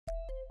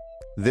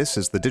This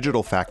is the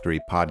Digital Factory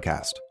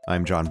podcast.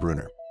 I'm Jon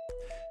Bruner.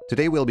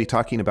 Today we'll be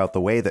talking about the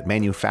way that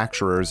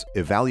manufacturers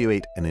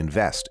evaluate and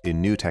invest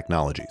in new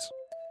technologies.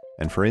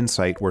 And for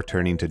insight, we're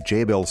turning to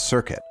Jabil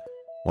Circuit,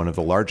 one of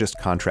the largest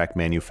contract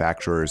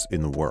manufacturers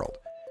in the world.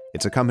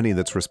 It's a company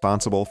that's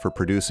responsible for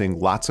producing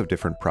lots of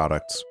different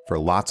products for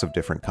lots of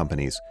different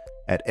companies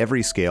at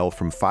every scale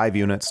from 5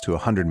 units to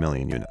 100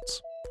 million units.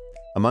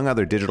 Among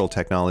other digital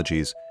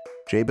technologies,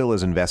 Jabil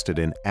is invested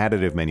in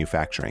additive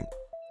manufacturing,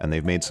 and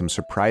they've made some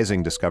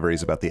surprising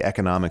discoveries about the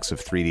economics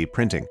of 3D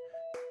printing.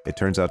 It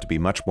turns out to be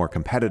much more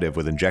competitive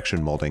with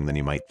injection molding than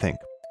you might think.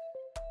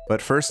 But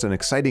first, an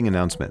exciting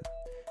announcement.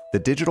 The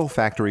Digital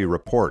Factory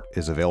report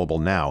is available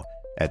now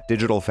at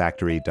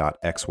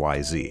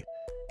digitalfactory.xyz.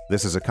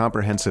 This is a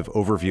comprehensive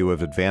overview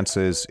of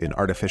advances in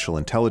artificial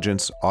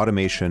intelligence,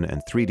 automation,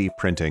 and 3D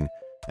printing,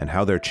 and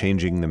how they're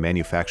changing the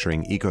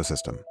manufacturing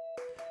ecosystem.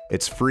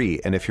 It's free,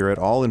 and if you're at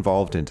all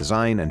involved in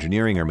design,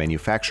 engineering, or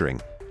manufacturing,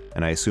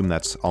 and I assume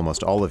that's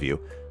almost all of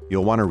you,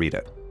 you'll want to read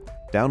it.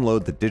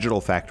 Download the Digital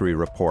Factory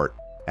report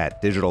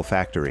at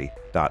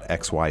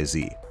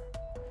digitalfactory.xyz.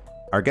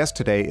 Our guest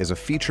today is a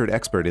featured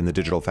expert in the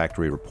Digital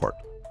Factory report.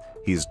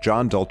 He's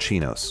John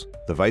Dulchinos,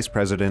 the Vice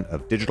President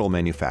of Digital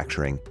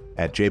Manufacturing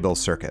at Jabil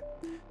Circuit.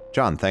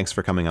 John, thanks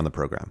for coming on the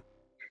program.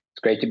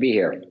 It's great to be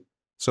here.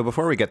 So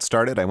before we get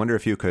started, I wonder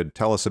if you could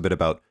tell us a bit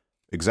about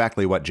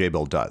exactly what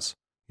Jabil does.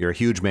 You're a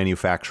huge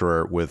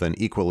manufacturer with an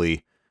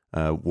equally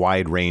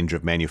wide range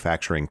of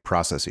manufacturing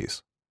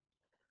processes.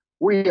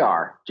 We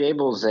are.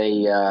 Jabil's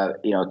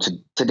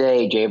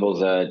today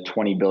Jabil's a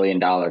 $20 billion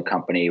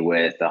company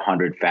with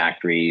 100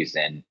 factories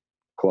and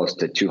close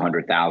to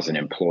 200,000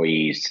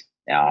 employees.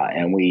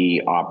 And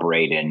we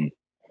operate in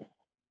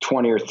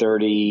 25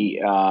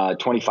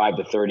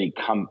 to 30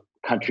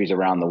 countries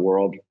around the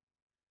world.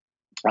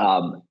 But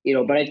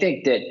I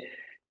think that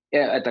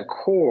at the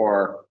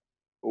core,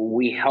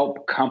 we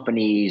help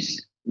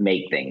companies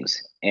make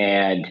things.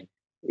 And,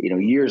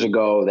 years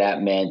ago,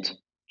 that meant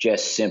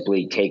just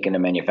simply taking a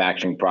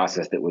manufacturing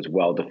process that was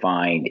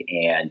well-defined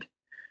and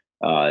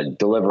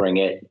delivering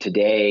it.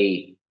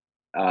 Today,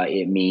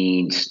 it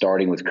means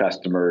starting with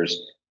customers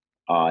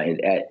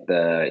at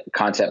the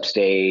concept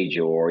stage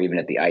or even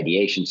at the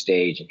ideation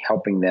stage and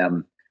helping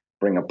them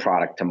bring a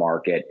product to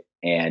market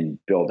and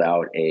build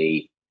out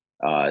a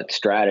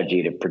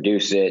strategy to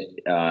produce it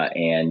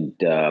and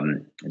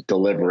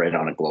deliver it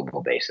on a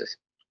global basis.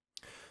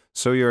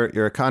 So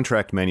you're a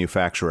contract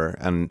manufacturer,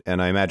 and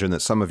I imagine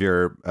that some of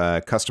your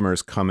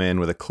customers come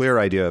in with a clear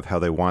idea of how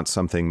they want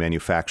something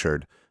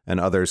manufactured, and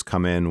others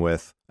come in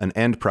with an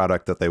end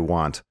product that they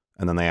want,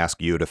 and then they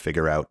ask you to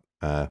figure out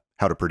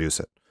how to produce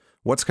it.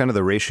 What's kind of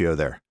the ratio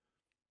there?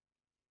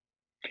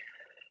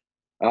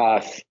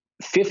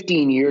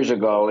 15 years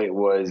ago, it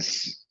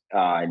was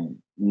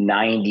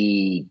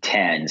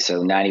 90-10.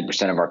 So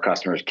 90% of our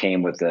customers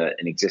came with an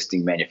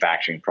existing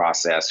manufacturing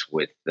process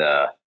with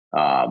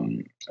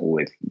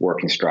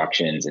work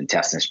instructions and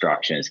test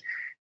instructions.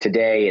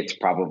 Today, it's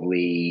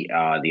probably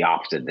the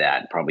opposite of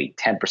that. Probably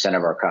 10%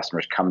 of our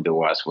customers come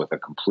to us with a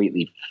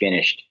completely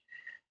finished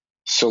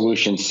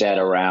solution set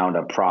around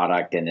a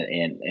product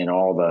and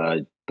all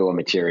the bill of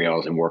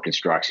materials and work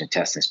instructions,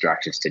 test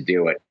instructions to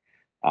do it.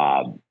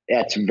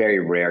 That's very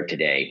rare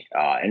today.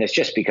 And it's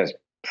just because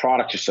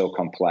products are so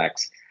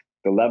complex.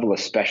 The level of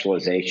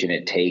specialization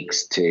it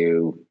takes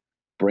to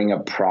bring a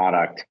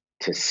product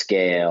to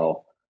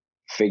scale,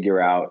 figure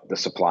out the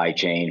supply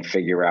chain,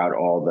 figure out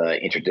all the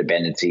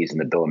interdependencies in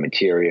the bill of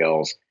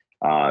materials,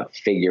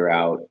 figure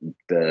out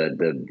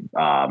the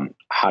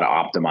how to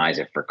optimize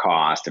it for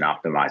cost and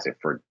optimize it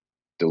for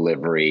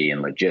delivery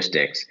and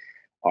logistics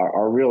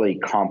are really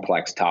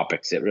complex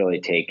topics that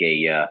really take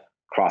a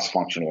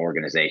cross-functional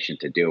organization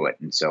to do it.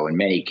 And so in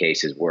many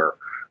cases, we're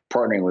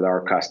partnering with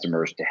our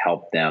customers to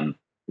help them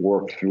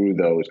work through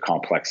those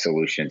complex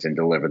solutions and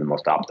deliver the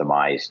most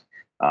optimized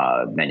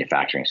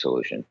manufacturing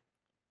solution.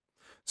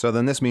 So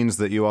then this means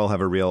that you all have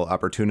a real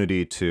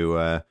opportunity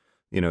to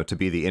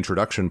be the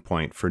introduction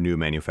point for new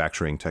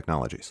manufacturing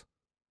technologies.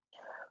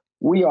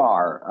 We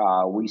are.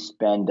 I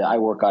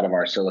work out of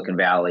our Silicon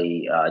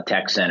Valley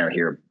tech center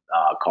here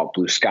called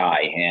Blue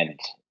Sky, and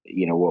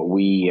what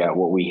we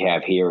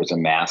have here is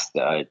amassed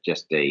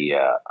just a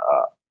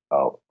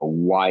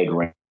wide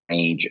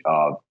range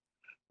of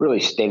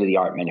really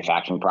state-of-the-art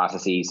manufacturing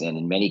processes, and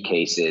in many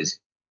cases,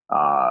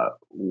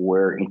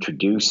 we're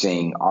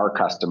introducing our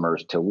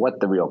customers to what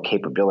the real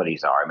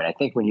capabilities are. I mean, I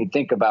think when you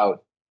think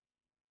about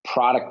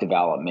product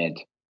development,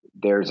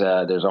 there's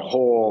a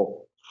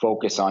whole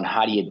focus on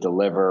how do you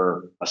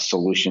deliver a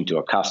solution to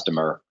a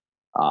customer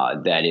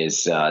that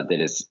is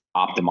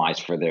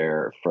optimized for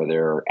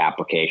their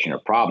application or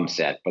problem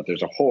set. But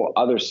there's a whole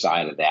other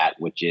side of that,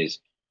 which is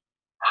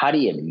how do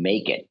you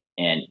make it,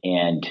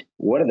 and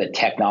what are the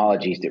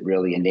technologies that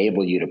really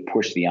enable you to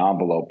push the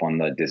envelope on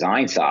the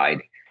design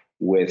side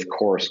with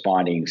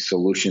corresponding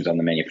solutions on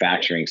the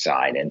manufacturing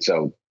side. And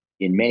so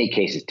in many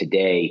cases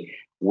today,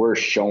 we're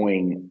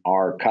showing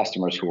our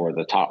customers who are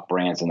the top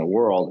brands in the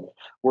world,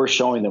 we're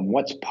showing them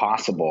what's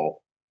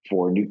possible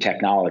for new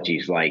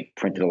technologies like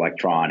printed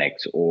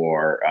electronics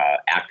or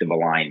active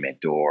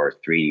alignment or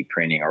 3D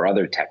printing or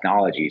other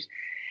technologies,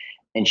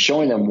 and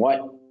showing them what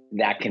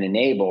that can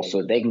enable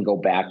so they can go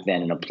back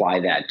then and apply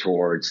that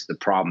towards the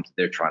problems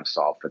they're trying to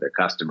solve for their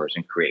customers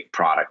and create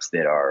products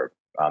that are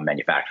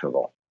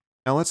manufacturable.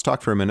 Now let's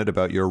talk for a minute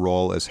about your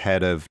role as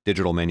head of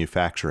digital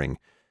manufacturing.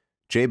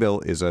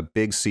 Jabil is a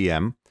big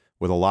CM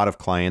with a lot of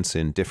clients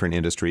in different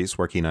industries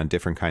working on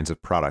different kinds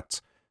of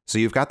products. So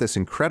you've got this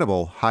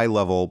incredible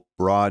high-level,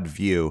 broad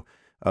view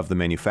of the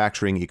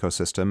manufacturing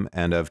ecosystem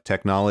and of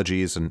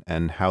technologies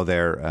and how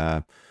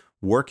they're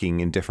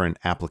working in different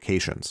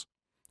applications.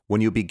 When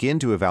you begin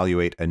to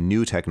evaluate a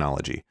new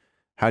technology,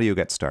 how do you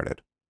get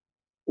started?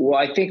 Well,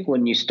 I think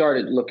when you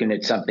started looking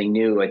at something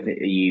new, I think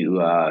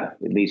you, at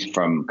least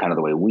from kind of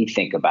the way we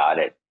think about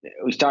it,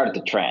 we start at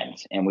the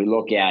trends and we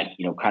look at,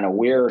 kind of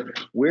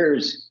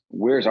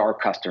where's our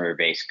customer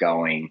base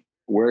going,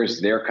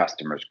 where's their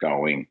customers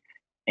going,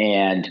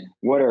 and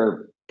what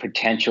are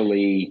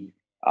potentially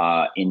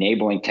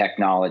enabling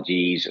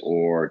technologies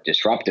or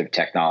disruptive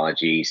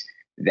technologies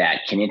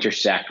that can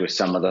intersect with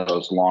some of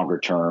those longer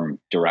term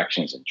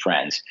directions and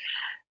trends.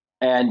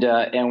 And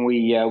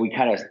we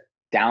kind of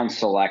down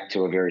select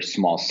to a very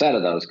small set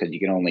of those because you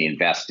can only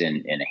invest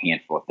in a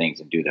handful of things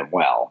and do them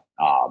well.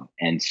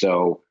 And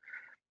so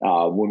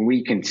when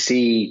we can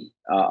see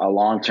a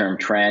long-term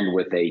trend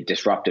with a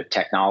disruptive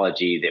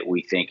technology that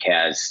we think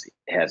has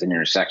an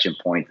intersection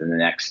point in the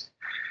next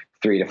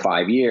 3 to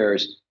 5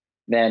 years,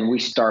 then we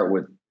start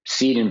with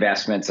seed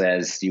investments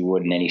as you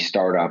would in any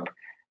startup,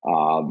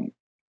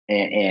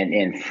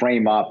 and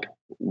frame up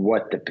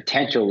what the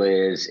potential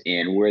is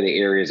and where the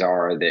areas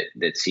are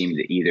that seem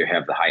to either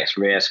have the highest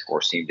risk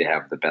or seem to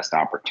have the best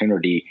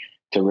opportunity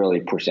to really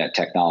push that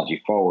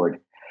technology forward.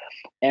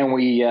 And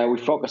we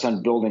focus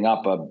on building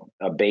up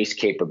a base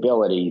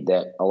capability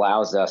that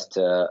allows us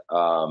to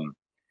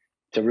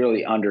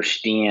really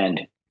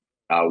understand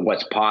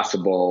what's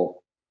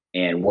possible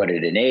and what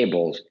it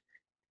enables.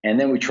 And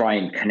then we try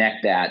and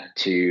connect that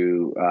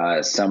to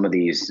some of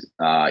these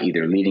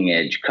either leading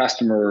edge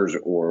customers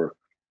or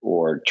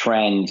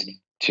trends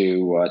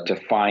to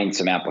find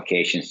some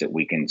applications that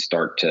we can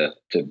start to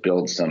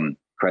build some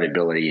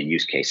credibility and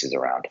use cases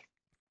around.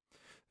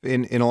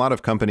 In a lot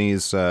of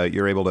companies,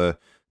 you're able to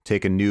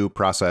take a new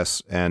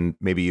process and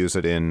maybe use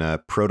it in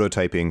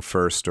prototyping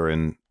first or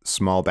in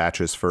small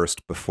batches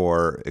first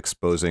before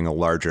exposing a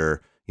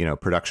larger,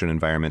 production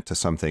environment to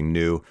something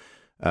new.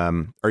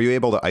 Are you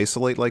able to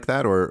isolate like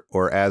that,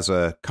 or as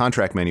a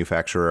contract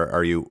manufacturer,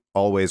 are you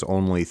always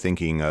only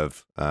thinking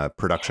of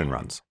production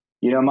runs?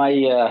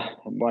 My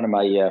one of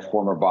my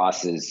former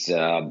bosses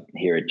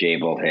here at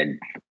Jabil had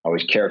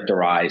always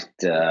characterized,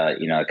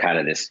 kind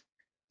of this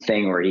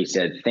thing where he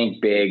said,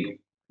 "Think big,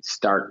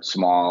 start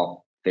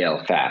small,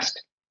 fail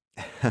fast."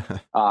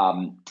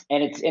 And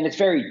it's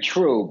very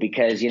true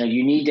because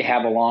you need to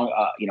have a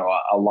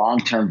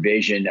long-term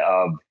vision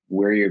of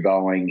where you're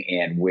going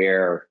and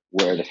where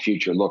the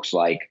future looks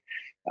like,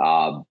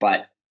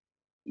 but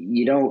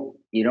you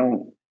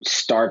don't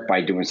start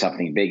by doing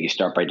something big. You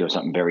start by doing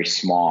something very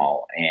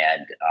small,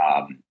 and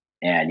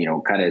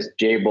kind of as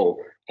Jabil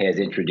has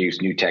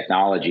introduced new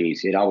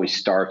technologies, it always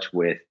starts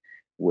with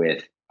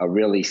a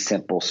really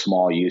simple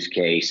small use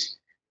case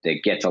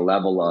that gets a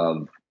level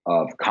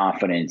of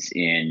confidence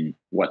in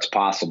what's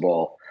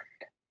possible.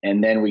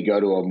 And then we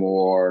go to a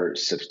more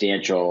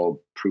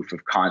substantial proof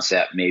of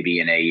concept, maybe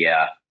in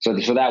so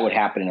that would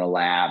happen in a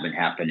lab and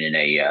happen in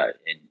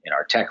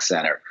our tech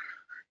center.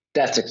 If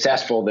that's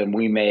successful, then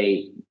we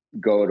may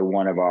go to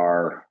one of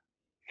our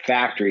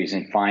factories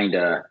and find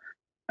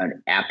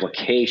an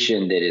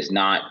application that is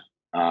not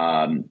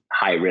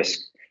high risk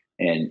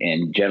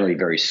and generally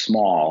very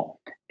small,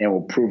 and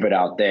we'll prove it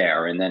out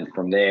there. And then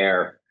from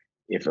there,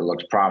 if it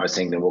looks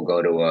promising, then we'll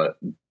go to a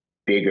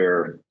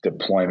bigger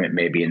deployment,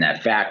 maybe in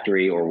that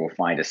factory, or we'll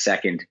find a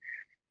second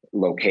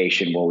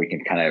location where we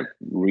can kind of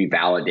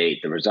revalidate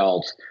the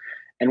results.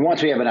 And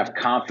once we have enough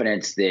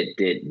confidence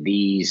that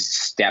these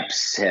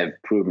steps have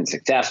proven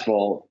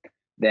successful,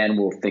 then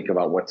we'll think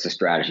about what's the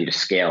strategy to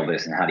scale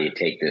this and how do you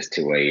take this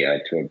to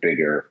a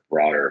bigger,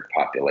 broader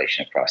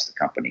population across the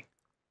company.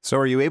 So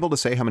are you able to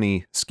say how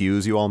many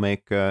SKUs you all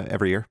make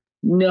every year?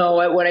 No,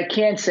 what I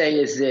can say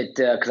is that,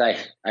 because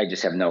I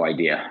just have no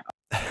idea.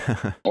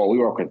 Well, we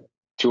work with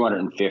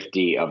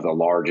 250 of the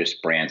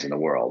largest brands in the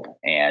world.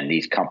 And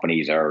these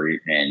companies are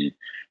in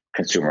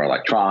consumer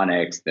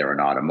electronics, they're in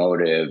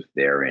automotive,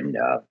 they're in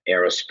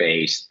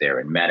aerospace, they're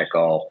in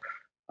medical,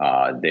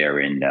 they're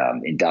in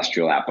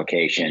industrial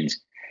applications.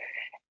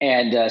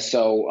 And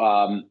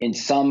so in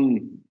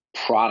some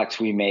products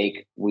we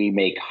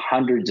make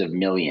hundreds of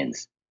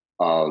millions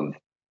of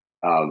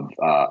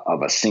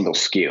a single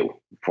SKU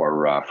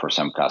for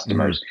some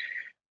customers.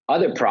 Mm-hmm.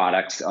 Other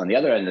products on the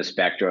other end of the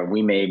spectrum,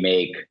 we may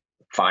make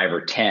 5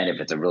 or 10 if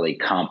it's a really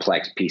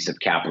complex piece of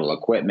capital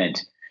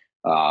equipment.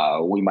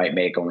 We might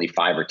make only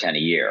 5 or 10 a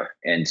year,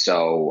 and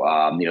so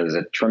there's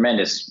a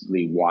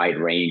tremendously wide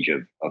range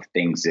of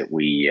things that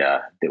we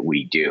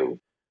do.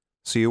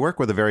 So you work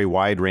with a very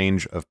wide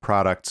range of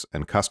products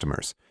and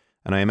customers.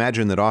 And I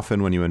imagine that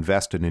often when you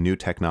invest in a new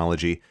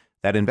technology,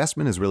 that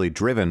investment is really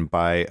driven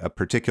by a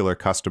particular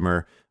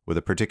customer with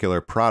a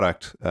particular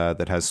product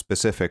that has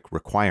specific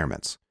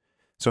requirements.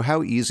 So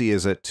how easy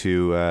is it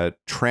to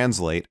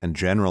translate and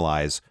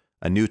generalize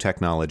a new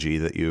technology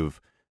that you've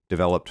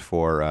developed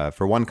for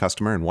one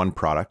customer and one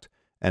product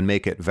and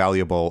make it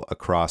valuable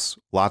across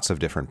lots of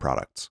different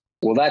products?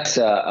 Well, that's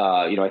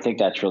I think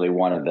that's really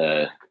one of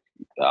the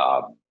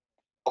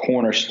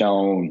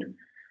cornerstone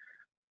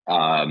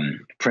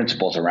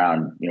principles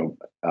around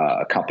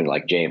a company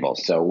like Jabil.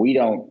 So we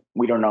don't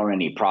own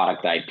any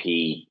product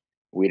IP.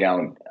 We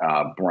don't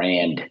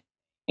brand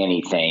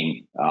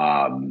anything.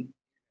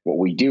 What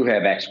we do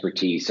have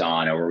expertise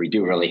on, or we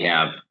do really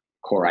have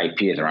core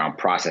IP, is around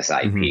process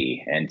IP.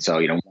 Mm-hmm. And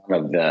so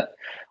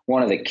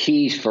one of the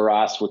keys for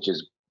us, which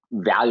is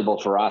valuable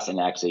for us and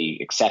actually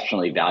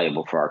exceptionally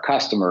valuable for our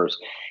customers,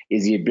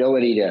 is the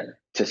ability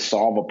to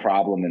solve a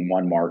problem in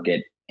one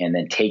market and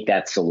then take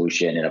that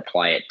solution and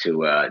apply it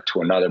to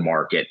another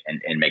market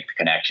and make the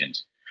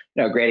connections.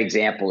 A great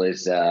example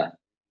is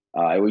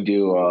we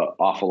do an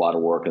awful lot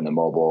of work in the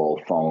mobile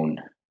phone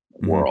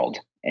world,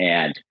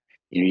 and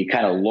you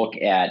kind of look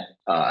at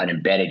an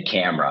embedded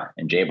camera,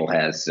 and Jabil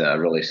has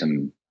really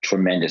some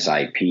tremendous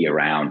IP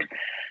around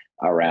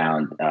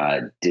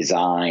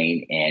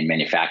design and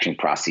manufacturing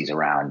processes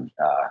around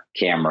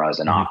cameras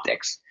and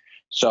optics.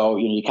 So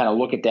you kind of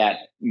look at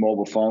that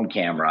mobile phone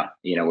camera,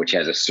 which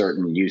has a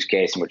certain use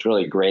case, and what's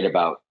really great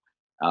about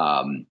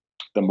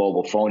the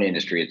mobile phone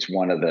industry, it's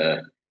one of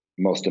the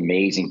most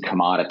amazing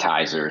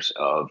commoditizers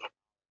of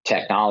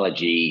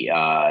technology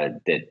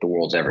that the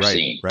world's ever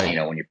seen. Right.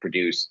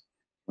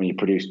 When you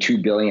produce 2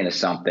 billion of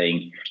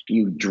something,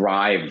 you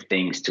drive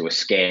things to a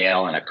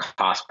scale and a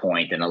cost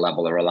point and a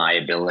level of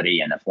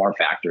reliability and a form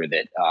factor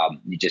that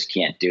you just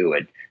can't do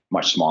at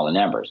much smaller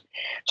numbers.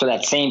 So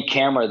that same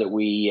camera that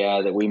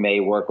we may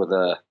work with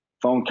a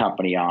phone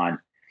company on,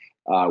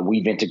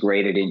 we've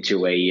integrated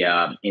into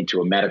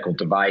a medical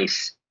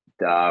device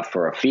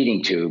for a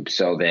feeding tube,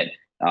 so that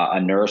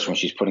a nurse, when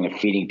she's putting a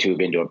feeding tube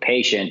into a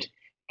patient,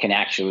 can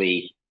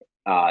actually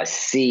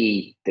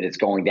see that it's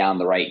going down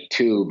the right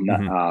tube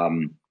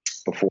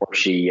before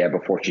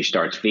she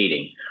starts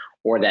feeding.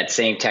 Or that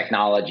same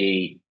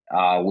technology,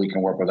 we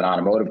can work with an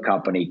automotive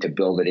company to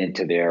build it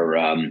into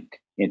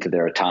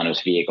their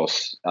autonomous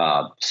vehicles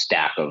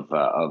stack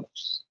of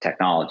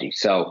technology.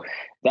 So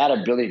that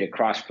ability to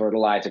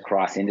cross-fertilize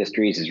across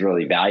industries is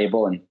really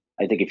valuable. And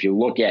I think if you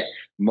look at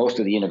most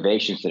of the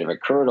innovations that have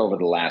occurred over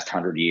the last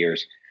 100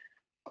 years,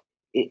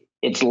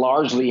 it's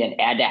largely an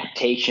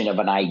adaptation of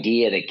an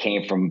idea that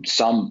came from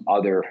some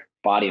other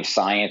body of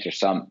science or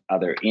some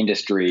other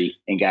industry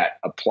and got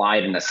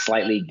applied in a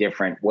slightly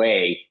different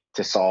way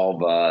to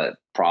solve a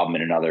problem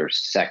in another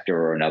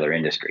sector or another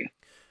industry.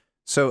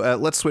 So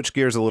let's switch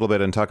gears a little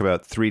bit and talk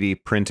about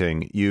 3D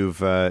printing. You've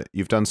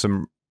done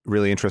some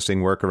really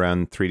interesting work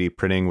around 3D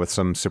printing with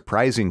some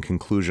surprising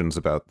conclusions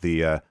about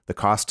the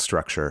cost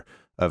structure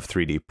of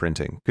 3D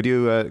printing. Could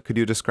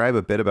you describe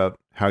a bit about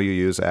how you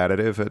use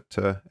additive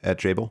at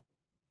Jabil?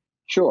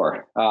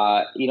 Sure.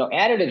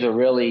 Additives are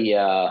really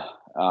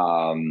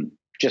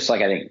just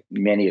like I think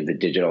many of the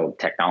digital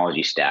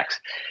technology stacks.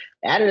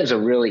 Additives are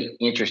really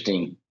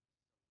interesting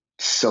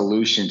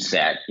solution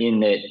set in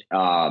that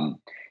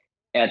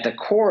at the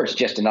core, it's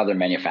just another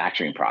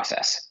manufacturing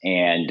process,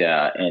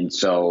 and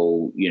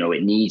so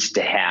it needs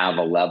to have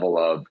a level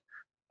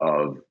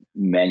of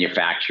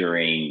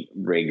manufacturing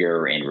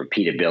rigor and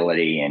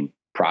repeatability and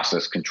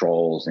process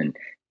controls and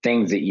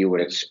things that you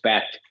would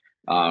expect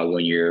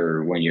when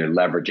you're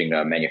leveraging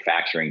a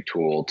manufacturing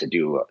tool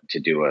to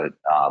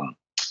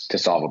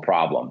solve a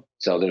problem.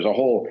 So there's a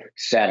whole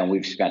set, and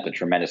we've spent a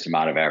tremendous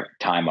amount of our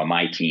time on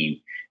my team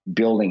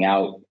building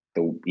out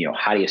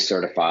how do you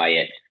certify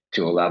it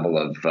to a level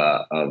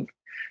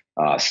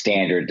of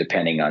standard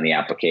depending on the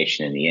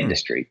application in the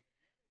industry.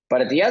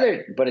 But at the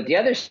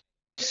other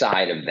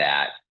side of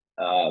that,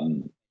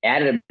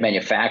 additive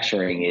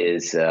manufacturing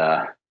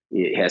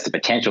it has the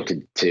potential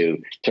to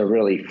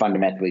really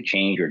fundamentally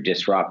change or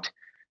disrupt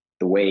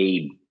the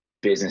way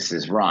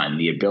businesses run.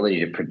 The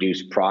ability to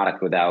produce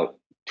product without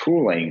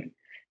tooling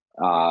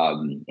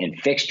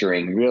and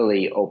fixturing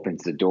really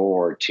opens the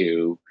door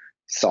to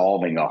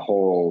solving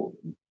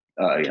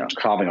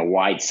solving a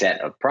wide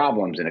set of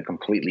problems in a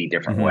completely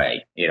different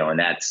way. And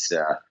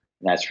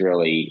that's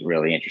really,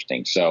 really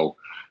interesting. So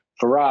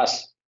for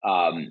us,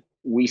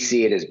 we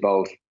see it as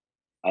both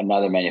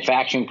another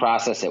manufacturing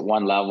process at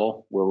one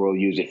level, where we'll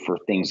use it for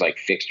things like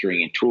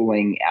fixturing and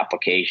tooling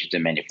applications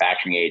and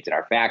manufacturing aids in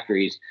our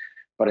factories.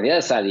 But on the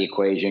other side of the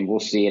equation, we'll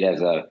see it as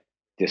a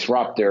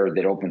disruptor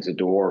that opens the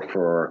door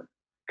for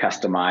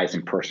customized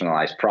and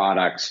personalized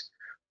products,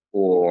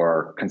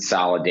 or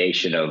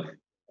consolidation of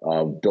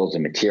bills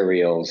and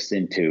materials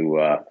into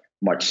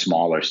much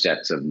smaller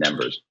sets of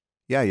numbers.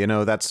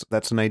 Yeah,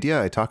 that's an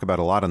idea I talk about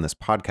a lot on this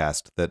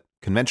podcast, that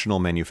conventional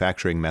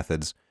manufacturing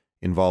methods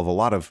involve a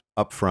lot of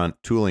upfront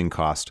tooling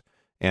cost,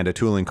 and a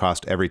tooling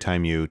cost every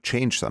time you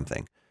change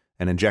something.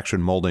 And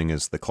injection molding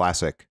is the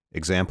classic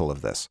example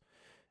of this.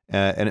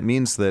 And it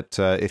means that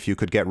if you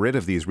could get rid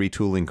of these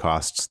retooling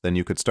costs, then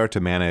you could start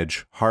to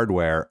manage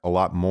hardware a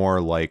lot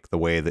more like the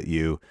way that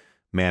you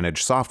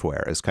manage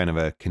software, as kind of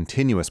a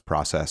continuous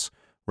process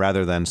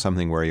rather than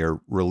something where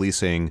you're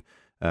releasing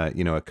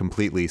a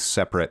completely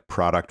separate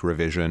product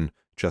revision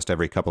just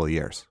every couple of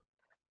years.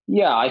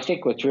 Yeah, I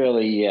think what's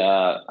really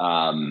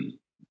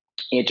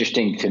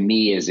interesting to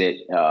me is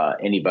that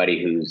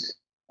anybody who's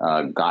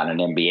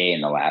gotten an MBA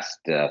in the last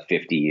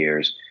 50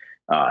 years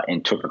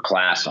and took a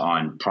class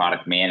on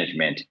product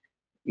management,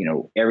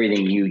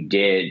 everything you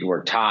did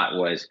or taught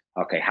was,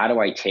 okay, how do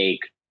I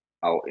take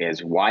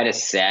as wide a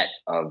set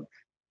of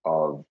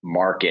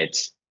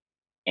markets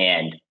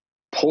and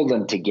pull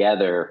them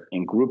together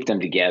and group them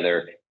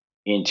together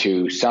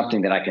into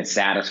something that I can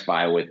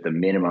satisfy with the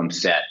minimum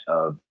set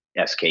of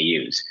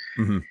SKUs.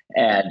 Mm-hmm.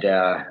 And,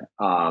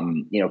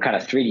 kind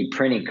of 3D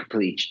printing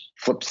completely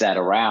flips that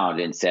around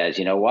and says,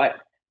 you know what,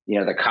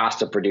 the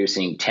cost of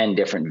producing 10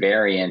 different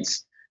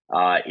variants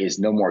is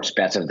no more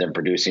expensive than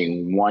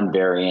producing one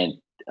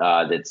variant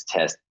that's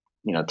 10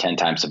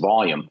 times the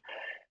volume.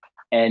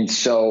 And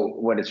so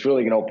what it's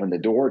really going to open the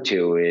door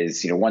to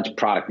is, once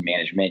product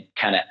management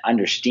kind of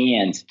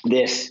understands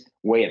this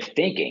way of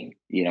thinking,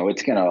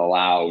 it's going to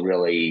allow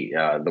really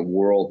the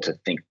world to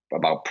think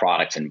about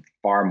products in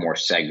far more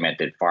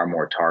segmented, far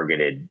more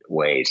targeted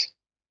ways.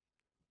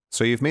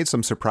 So you've made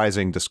some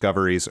surprising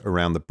discoveries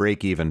around the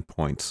break-even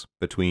points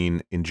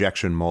between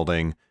injection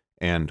molding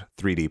and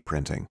 3D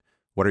printing.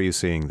 What are you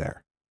seeing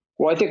there?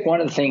 Well, I think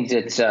one of the things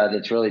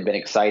that's really been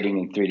exciting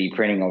in 3D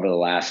printing over the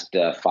last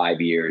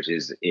 5 years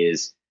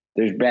is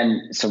there's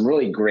been some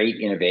really great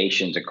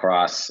innovations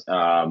across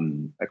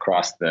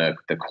the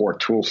core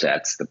tool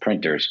sets, the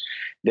printers,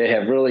 that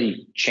have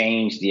really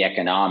changed the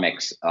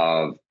economics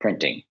of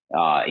printing.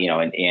 5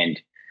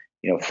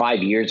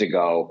 years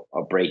ago,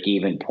 a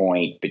break-even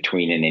point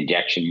between an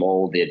injection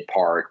molded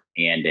part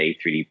and a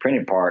 3D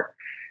printed part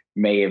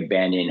may have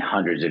been in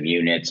hundreds of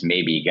units.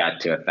 Maybe you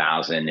got to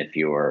 1,000 if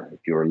you were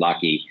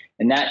lucky.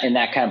 And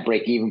that kind of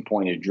break-even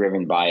point is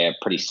driven by a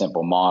pretty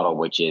simple model,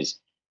 which is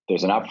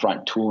there's an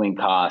upfront tooling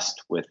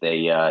cost with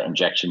a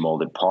injection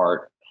molded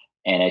part,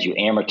 and as you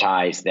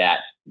amortize that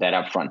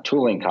upfront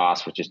tooling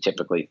cost, which is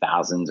typically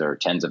thousands or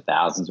tens of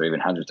thousands or even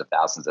hundreds of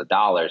thousands of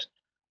dollars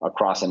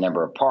across a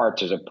number of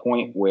parts, there's a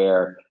point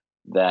where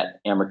that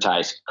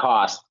amortized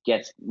cost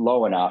gets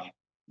low enough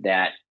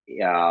that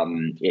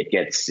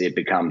it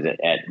becomes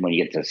when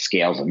you get to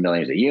scales of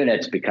millions of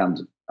units,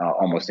 becomes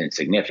almost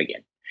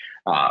insignificant.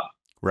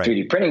 Right.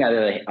 3D printing,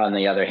 on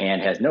the other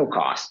hand, has no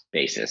cost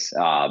basis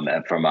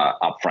from a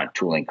upfront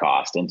tooling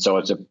cost, and so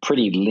it's a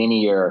pretty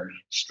linear,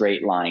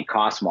 straight line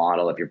cost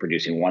model if you're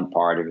producing one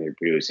part, or if you're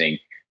producing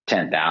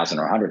 10,000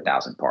 or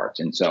 100,000 parts.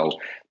 And so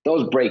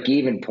those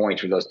break-even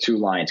points where those two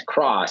lines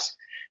cross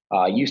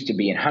used to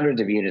be in hundreds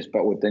of units,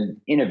 but with the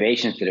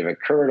innovations that have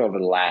occurred over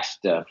the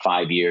last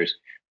 5 years,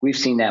 we've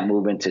seen that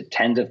move into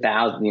tens of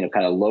thousands,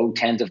 kind of low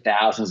tens of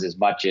thousands, as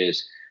much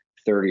as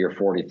 30 or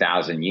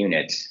 40,000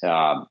 units,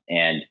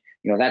 and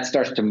that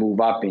starts to move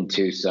up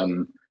into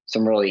some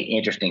really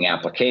interesting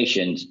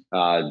applications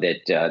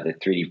that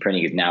 3D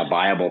printing is now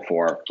viable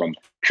for, from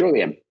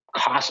purely a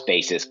cost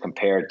basis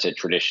compared to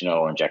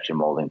traditional injection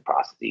molding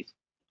processes.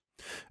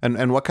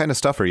 And what kind of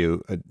stuff are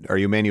you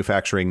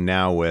manufacturing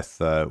now with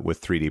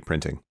 3D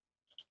printing?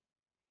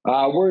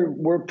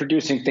 We're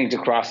producing things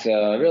across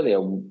really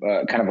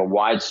a kind of a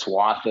wide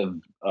swath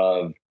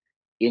of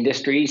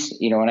industries,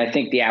 and I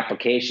think the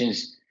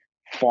applications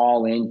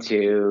fall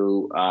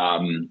into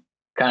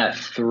kind of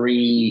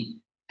three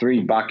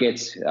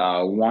buckets.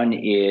 One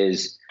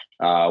is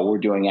we're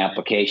doing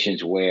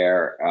applications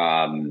where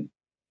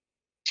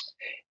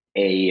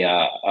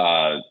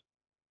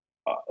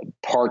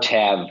parts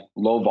have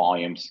low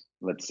volumes,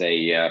 let's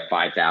say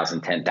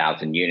 5,000,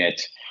 10,000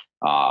 units.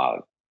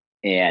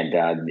 And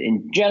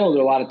in general,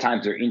 a lot of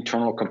times they're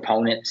internal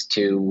components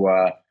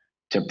to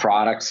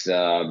products,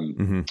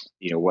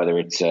 whether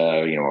it's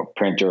a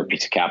printer, a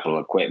piece of capital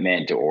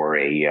equipment, or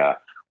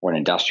an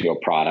industrial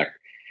product.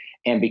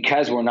 And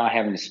because we're not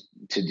having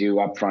to do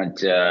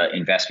upfront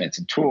investments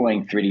in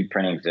tooling, 3D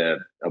printing is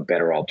a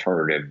better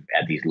alternative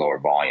at these lower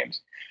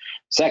volumes.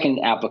 Second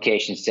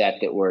application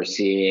set that we're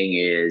seeing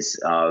is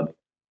what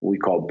we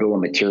call bill of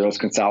materials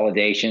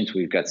consolidations.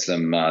 We've got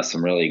some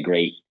really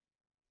great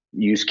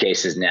use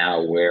cases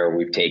now where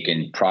we've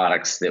taken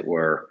products that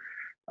were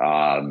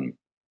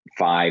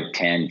 5,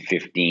 10,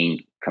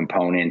 15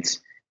 components,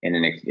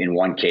 and in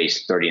one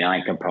case,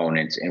 39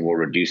 components, and we'll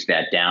reduce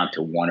that down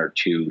to 1 or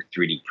 2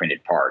 3D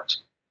printed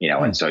parts.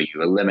 And so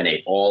you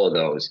eliminate all of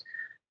those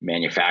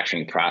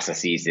manufacturing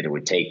processes that it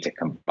would take to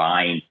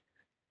combine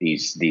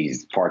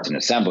these parts in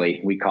assembly.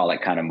 We call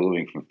it kind of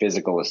moving from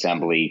physical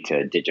assembly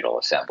to digital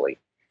assembly.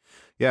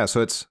 Yeah,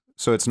 so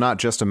it's not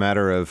just a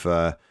matter of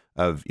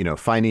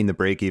finding the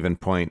break-even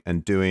point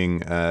and doing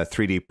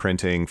 3D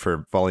printing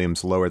for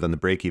volumes lower than the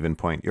break-even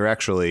point. You're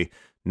actually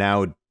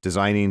now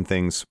designing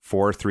things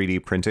for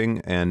 3D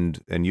printing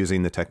and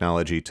using the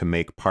technology to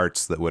make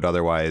parts that would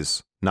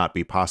otherwise not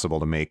be possible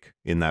to make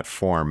in that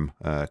form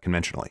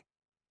conventionally.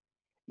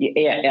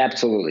 Yeah,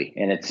 absolutely,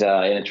 and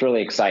it's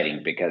really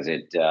exciting because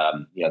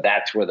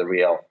that's where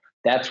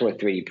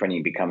 3D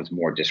printing becomes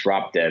more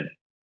disruptive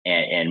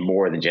and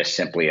more than just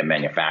simply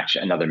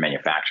another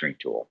manufacturing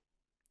tool.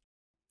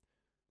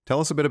 Tell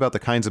us a bit about the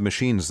kinds of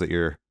machines that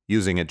you're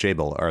using at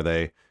Jabil. Are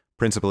they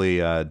principally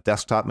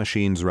desktop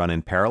machines run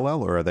in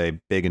parallel, or are they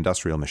big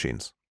industrial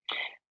machines?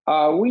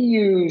 We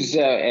use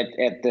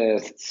at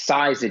the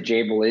size that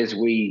Jabil is,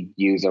 we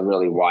use a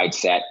really wide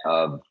set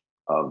of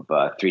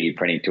 3D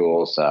printing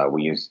tools.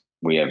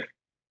 We have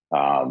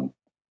um,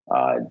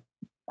 uh,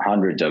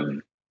 hundreds of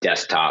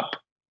desktop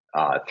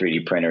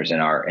 3D printers in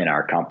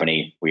our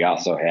company. We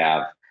also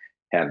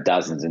have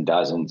dozens and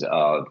dozens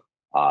of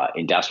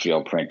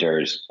industrial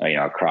printers,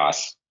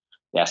 across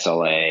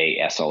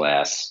SLA,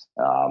 SLS,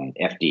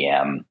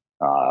 FDM,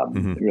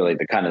 really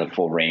the kind of the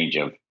full range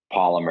of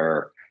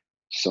polymer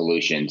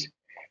solutions.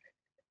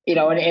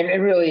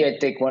 And really, I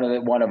think one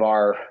of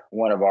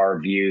our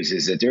views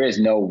is that there is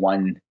no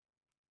one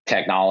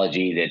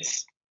technology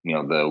that's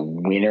the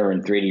winner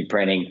in 3D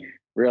printing.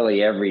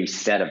 Really, every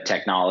set of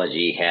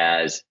technology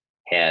has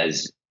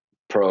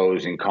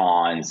pros and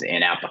cons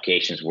and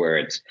applications where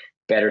it's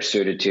better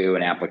suited to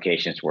and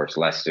applications where it's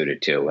less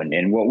suited to.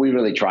 And what we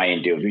really try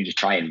and do is we just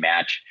try and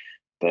match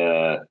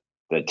the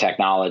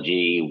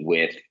technology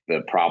with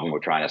the problem we're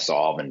trying to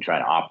solve and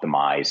trying to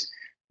optimize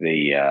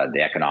the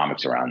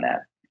economics around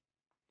that.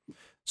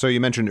 So you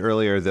mentioned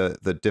earlier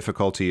the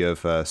difficulty of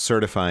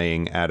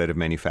certifying additive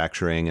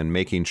manufacturing and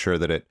making sure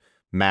that it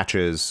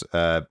matches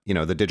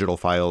the digital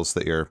files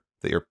that you're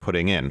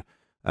putting in.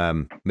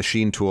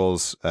 Machine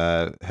tools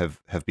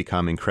have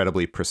become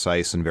incredibly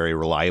precise and very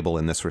reliable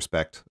in this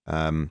respect.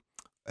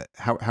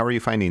 How are you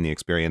finding the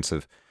experience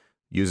of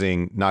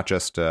using not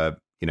just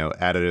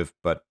additive,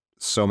 but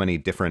so many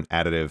different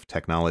additive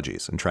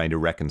technologies and trying to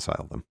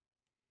reconcile them?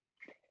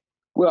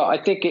 Well,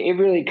 I think it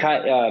really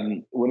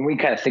when we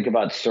kind of think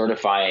about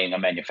certifying a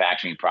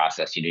manufacturing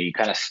process, you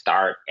kind of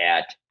start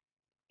at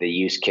the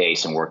use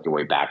case and work your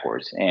way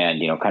backwards, and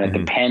kind of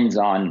depends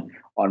on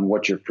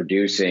what you're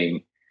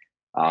producing,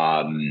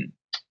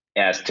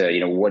 as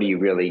to what do you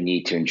really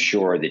need to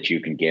ensure that you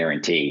can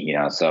guarantee.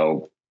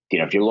 So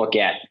if you look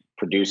at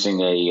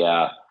producing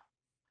a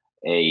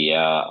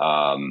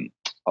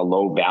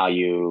low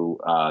value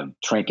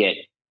trinket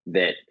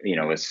that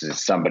is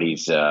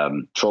somebody's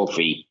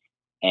trophy,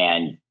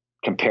 and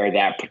compare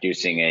that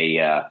producing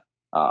a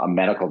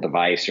medical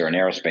device or an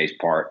aerospace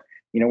part,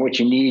 what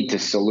you need to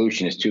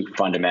solution is two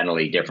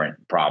fundamentally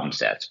different problem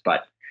sets.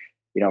 But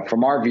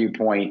from our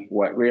viewpoint,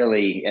 what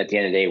really at the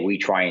end of the day we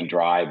try and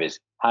drive is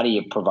how do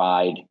you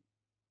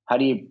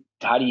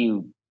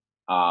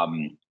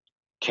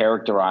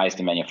characterize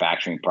the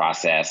manufacturing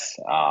process,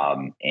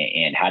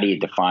 and how do you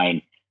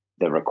define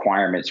the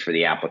requirements for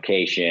the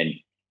application,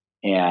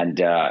 and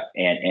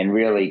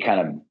really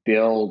kind of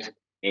build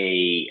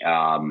a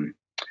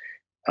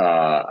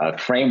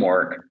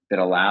framework that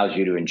allows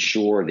you to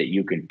ensure that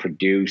you can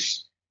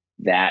produce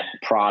that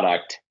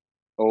product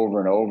over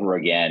and over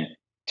again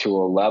to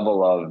a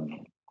level of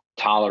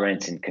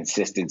tolerance and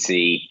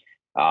consistency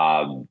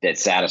that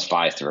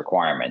satisfies the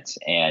requirements.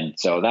 And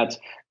so that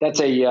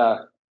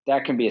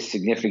can be a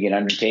significant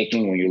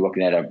undertaking when you're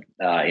looking at an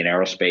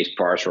aerospace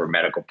part or a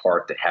medical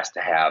part that has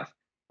to have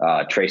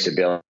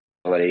traceability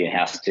and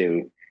has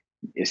to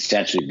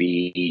essentially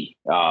be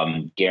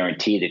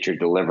guaranteed that you're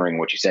delivering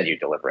what you said you're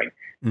delivering,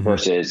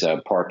 versus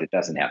a part that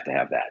doesn't have to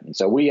have that. And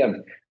so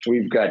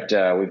we've got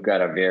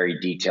a very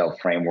detailed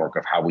framework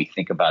of how we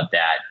think about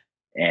that,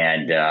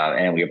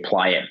 and we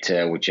apply it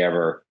to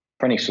whichever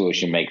printing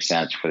solution makes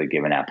sense for the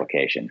given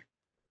application.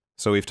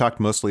 So we've talked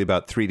mostly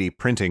about 3D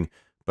printing,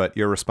 but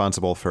you're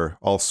responsible for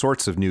all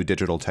sorts of new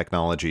digital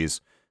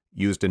technologies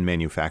used in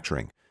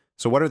manufacturing.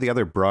 So what are the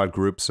other broad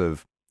groups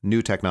of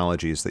new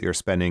technologies that you're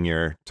spending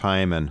your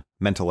time and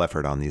mental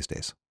effort on these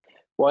days?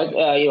 Well,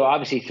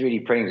 obviously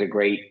 3D printing is a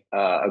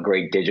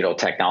great digital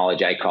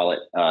technology. I call it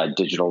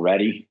digital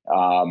ready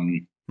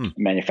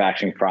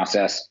manufacturing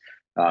process,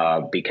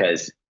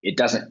 because you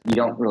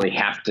don't really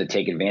have to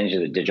take advantage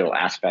of the digital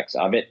aspects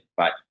of it,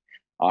 but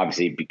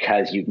obviously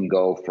because you can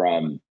go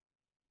from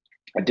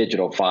a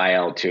digital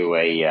file to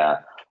a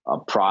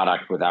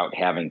product without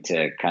having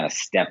to kind of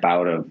step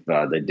out of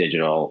the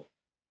digital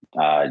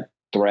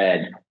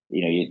thread.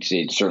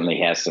 It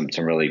certainly has some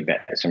really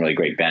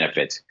great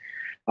benefits.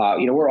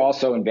 We're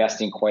also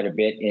investing quite a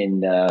bit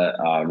in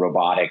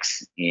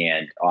robotics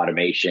and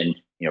automation.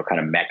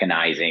 Kind of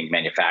mechanizing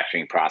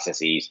manufacturing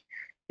processes.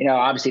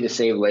 Obviously to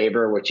save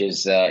labor, which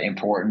is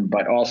important,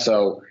 but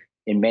also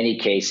in many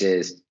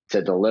cases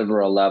to deliver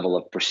a level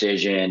of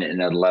precision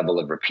and a level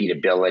of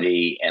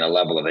repeatability and a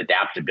level of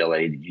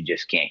adaptability that you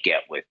just can't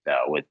get with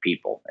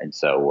people. And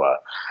so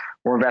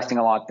we're investing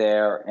a lot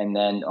there. And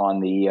then on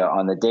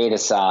the data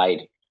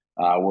side,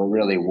 we're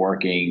really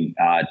working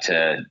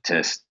to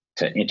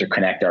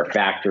interconnect our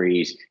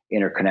factories,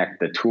 interconnect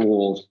the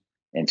tools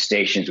and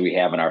stations we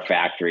have in our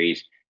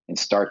factories, and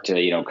start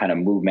to kind of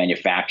move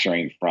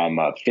manufacturing from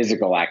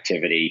physical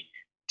activity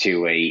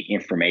to a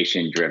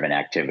information-driven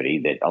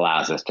activity that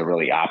allows us to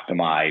really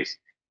optimize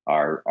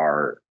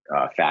our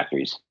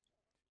factories.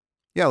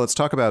 Yeah, let's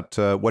talk about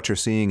what you're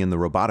seeing in the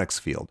robotics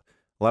field.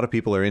 A lot of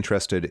people are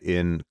interested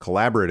in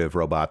collaborative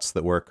robots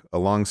that work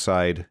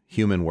alongside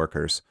human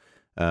workers.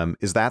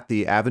 Is that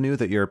the avenue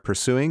that you're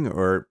pursuing,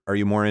 or are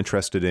you more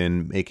interested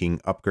in making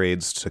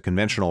upgrades to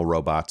conventional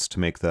robots to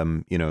make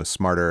them,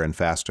 smarter and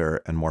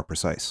faster and more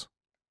precise?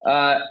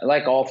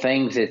 Like all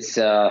things, it's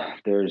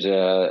there's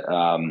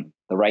the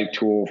right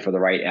tool for the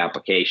right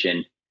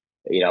application.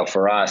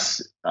 For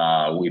us,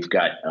 we've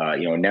got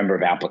a number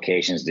of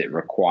applications that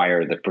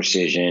require the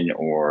precision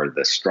or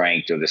the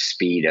strength or the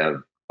speed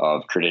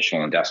of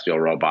traditional industrial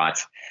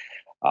robots,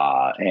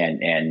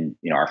 and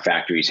our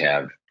factories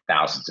have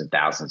thousands and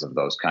thousands of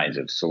those kinds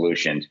of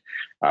solutions.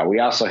 We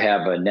also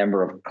have a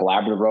number of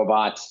collaborative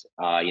robots.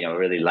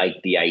 Really like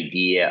the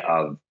idea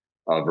of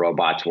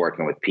robots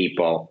working with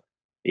people.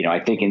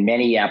 I think in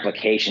many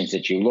applications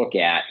that you look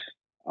at,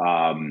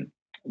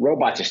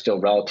 robots are still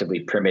relatively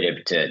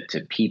primitive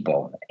to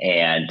people,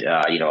 and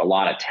a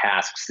lot of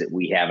tasks that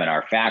we have in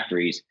our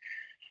factories,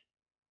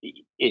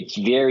 it's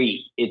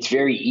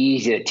very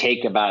easy to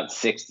take about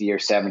 60 or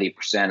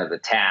 70% of the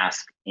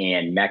task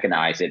and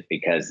mechanize it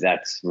because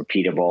that's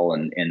repeatable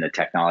and the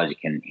technology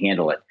can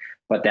handle it.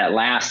 But that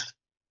last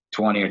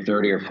 20 or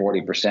 30 or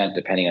 40%,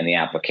 depending on the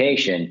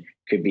application,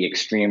 could be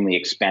extremely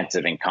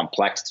expensive and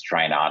complex to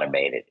try and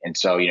automate it. And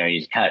so,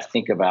 you kind of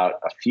think about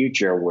a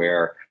future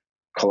where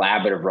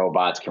collaborative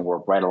robots can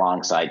work right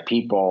alongside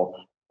people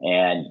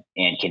and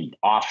can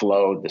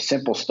offload the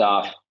simple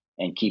stuff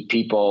and keep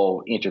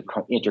people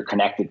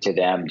interconnected to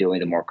them doing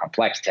the more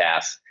complex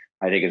tasks.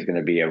 I think is going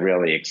to be a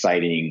really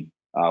exciting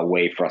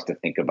way for us to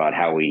think about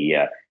how we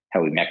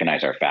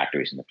mechanize our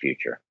factories in the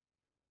future.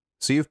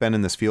 So you've been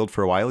in this field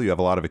for a while. You have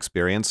a lot of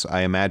experience.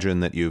 I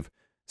imagine that you've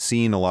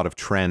seen a lot of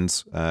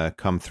trends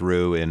come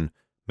through in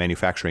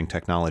manufacturing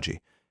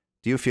technology.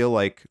 Do you feel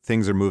like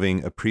things are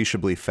moving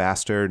appreciably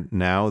faster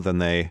now than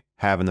they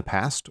have in the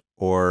past?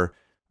 Or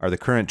are the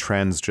current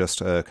trends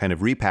just a kind of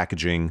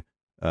repackaging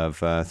of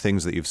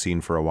things that you've seen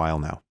for a while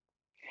now?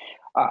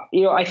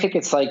 I think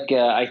it's like,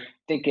 I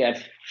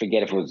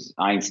forget if it was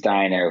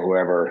Einstein or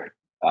whoever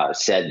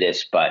said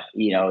this, but,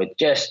 it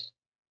just,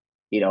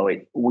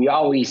 we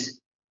always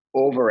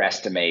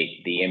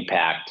overestimate the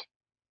impact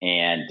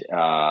and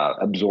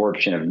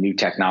absorption of new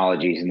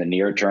technologies in the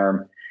near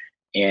term.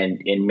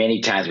 And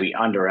many times we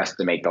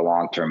underestimate the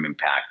long-term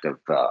impact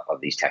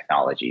of these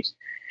technologies.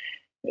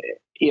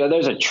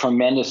 There's a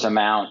tremendous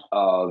amount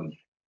of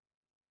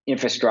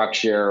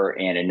infrastructure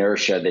and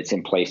inertia that's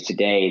in place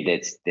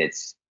today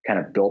that's kind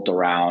of built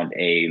around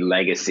a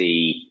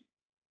legacy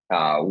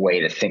way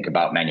to think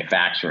about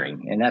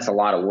manufacturing. And that's a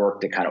lot of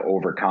work to kind of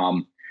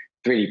overcome.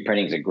 3D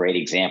printing is a great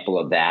example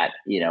of that.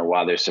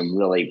 While there's some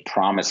really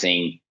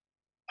promising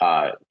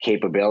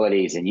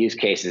capabilities and use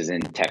cases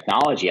and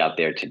technology out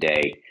there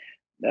today,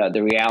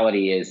 the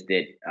reality is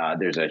that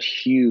there's a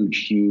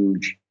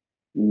huge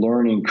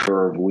learning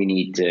curve we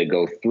need to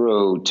go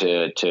through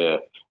to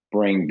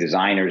bring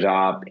designers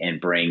up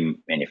and bring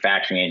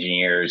manufacturing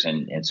engineers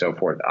and so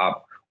forth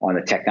up on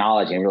the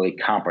technology and really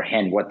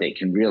comprehend what they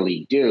can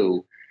really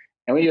do.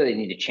 And we really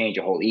need to change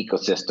a whole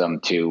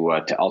ecosystem to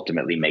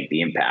ultimately make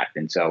the impact.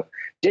 And so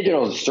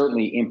digital is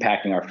certainly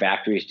impacting our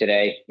factories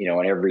today.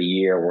 And every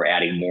year we're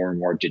adding more and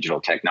more digital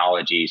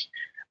technologies.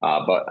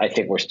 But I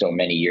think we're still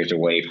many years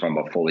away from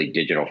a fully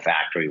digital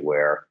factory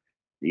where,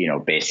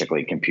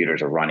 basically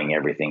computers are running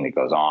everything that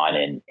goes on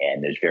and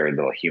there's very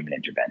little human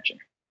intervention.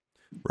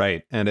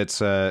 Right. And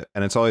it's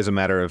always a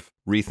matter of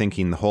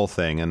rethinking the whole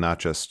thing and not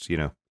just,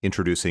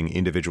 introducing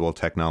individual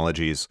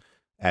technologies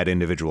at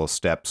individual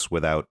steps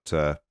without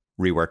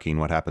reworking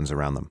what happens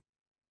around them.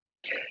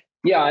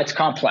 Yeah, it's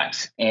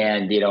complex.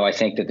 And, I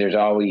think that there's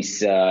always,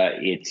 so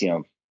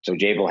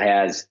Jabil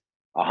has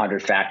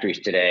 100 factories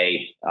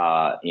today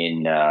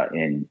in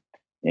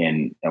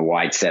a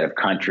wide set of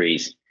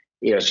countries.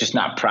 It's just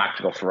not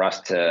practical for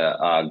us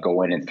to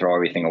go in and throw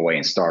everything away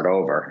and start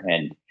over.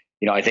 And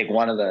I think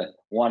one of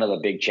the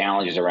big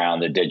challenges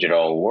around the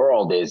digital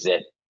world is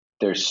that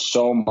there's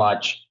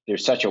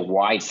such a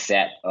wide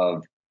set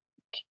of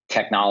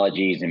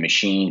technologies and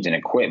machines and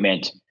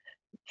equipment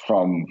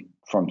from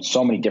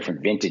so many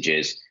different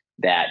vintages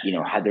that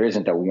there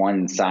isn't a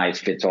one size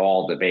fits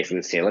all to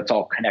basically say let's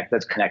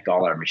connect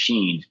all our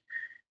machines.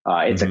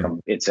 It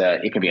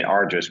can be an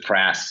arduous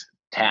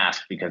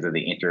task because of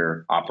the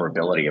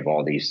interoperability of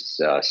all these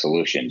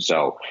solutions.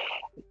 So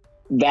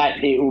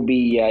that it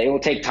will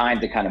take time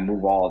to kind of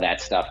move all of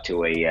that stuff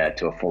to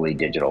a fully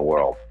digital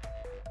world.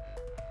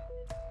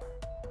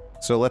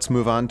 So let's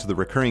move on to the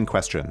recurring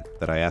question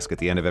that I ask at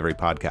the end of every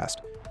podcast.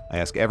 I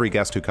ask every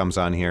guest who comes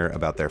on here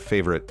about their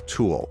favorite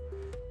tool.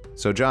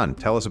 So John,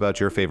 tell us about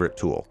your favorite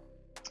tool.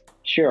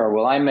 Sure.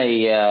 Well, I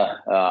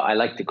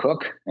like to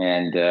cook,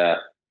 and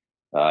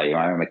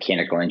I'm a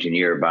mechanical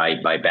engineer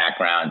by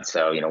background.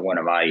 So one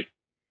of my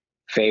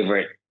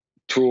favorite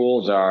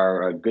tools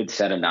are a good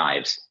set of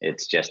knives.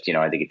 It's just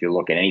I think if you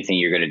look at anything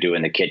you're going to do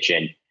in the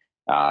kitchen,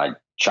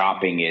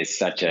 Chopping is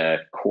such a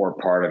core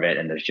part of it,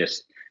 and there's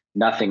just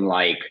nothing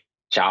like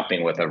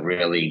chopping with a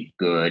really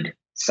good,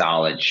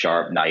 solid,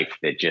 sharp knife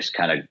that just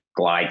kind of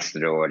glides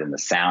through it, and the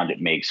sound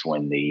it makes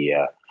when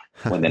the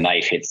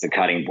knife hits the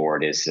cutting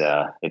board is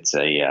it's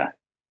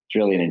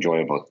really an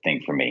enjoyable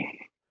thing for me.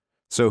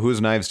 So,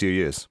 whose knives do you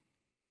use?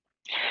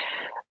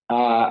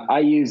 I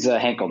use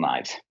Henkel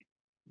knives.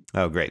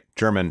 Oh, great.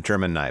 German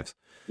knives.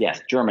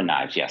 Yes, German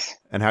knives, yes.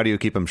 And how do you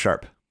keep them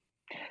sharp?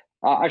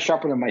 I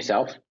sharpen them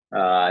myself.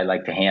 I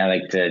like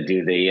to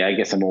do I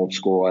guess I'm old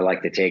school. I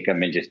like to take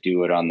them and just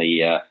do it on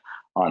the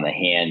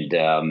hand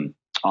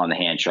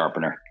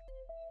sharpener.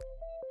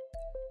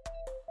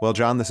 Well,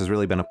 John, this has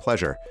really been a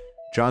pleasure.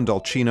 John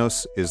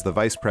Dulchinos is the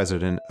Vice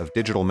President of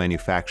Digital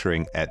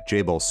Manufacturing at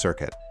Jabil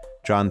Circuit.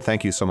 John,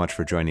 thank you so much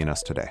for joining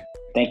us today.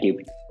 Thank you.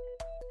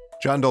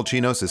 John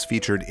Dulchinos is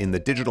featured in the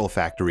Digital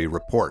Factory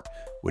Report,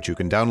 which you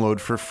can download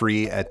for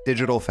free at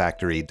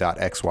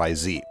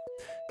digitalfactory.xyz.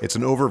 It's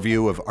an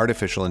overview of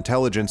artificial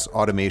intelligence,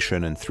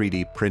 automation, and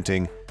 3D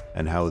printing,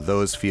 and how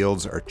those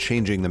fields are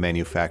changing the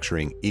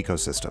manufacturing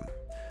ecosystem.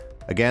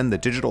 Again, the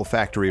Digital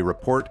Factory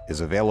Report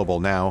is available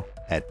now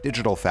at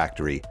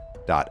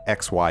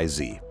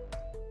digitalfactory.xyz.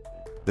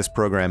 This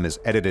program is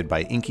edited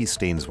by Inky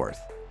Stainsworth.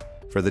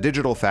 For the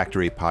Digital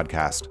Factory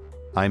podcast,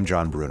 I'm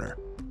Jon Bruner.